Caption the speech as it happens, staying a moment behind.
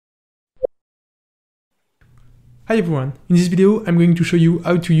Hi everyone, in this video I'm going to show you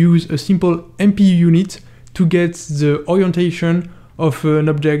how to use a simple MPU unit to get the orientation of an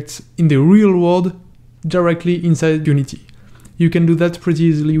object in the real world directly inside Unity. You can do that pretty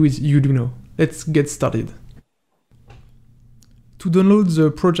easily with Uduino. Let's get started. To download the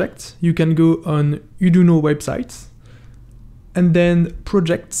project, you can go on Uduino website and then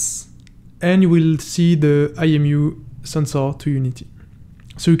projects, and you will see the IMU sensor to Unity.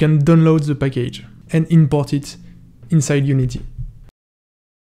 So you can download the package and import it inside Unity.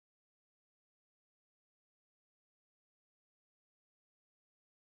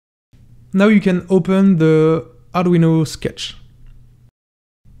 Now you can open the Arduino Sketch.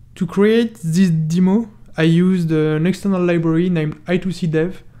 To create this demo, I used an external library named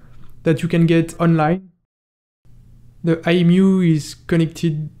I2C-dev that you can get online. The IMU is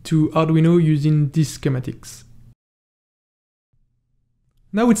connected to Arduino using these schematics.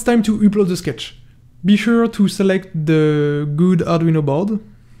 Now it's time to upload the sketch. Be sure to select the good Arduino board.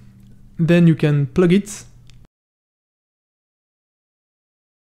 Then you can plug it.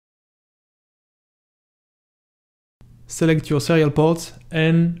 Select your serial port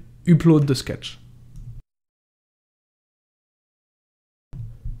and upload the sketch.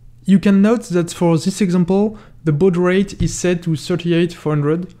 You can note that for this example, the baud rate is set to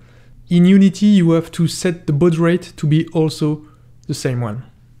 38400. In Unity, you have to set the baud rate to be also the same one.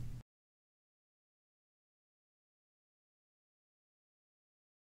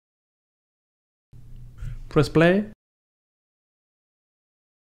 Press play.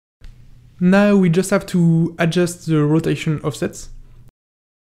 Now we just have to adjust the rotation offsets.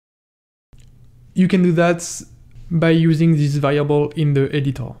 You can do that by using this variable in the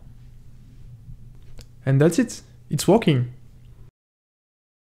editor. And that's it. It's working.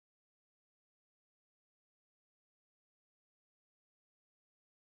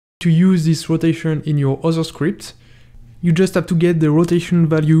 To use this rotation in your other script, you just have to get the rotation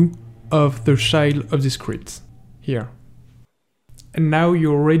value of the child of the script here. And now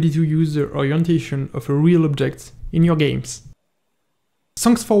you're ready to use the orientation of a real object in your games.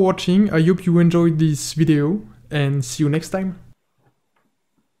 Thanks for watching, I hope you enjoyed this video and see you next time.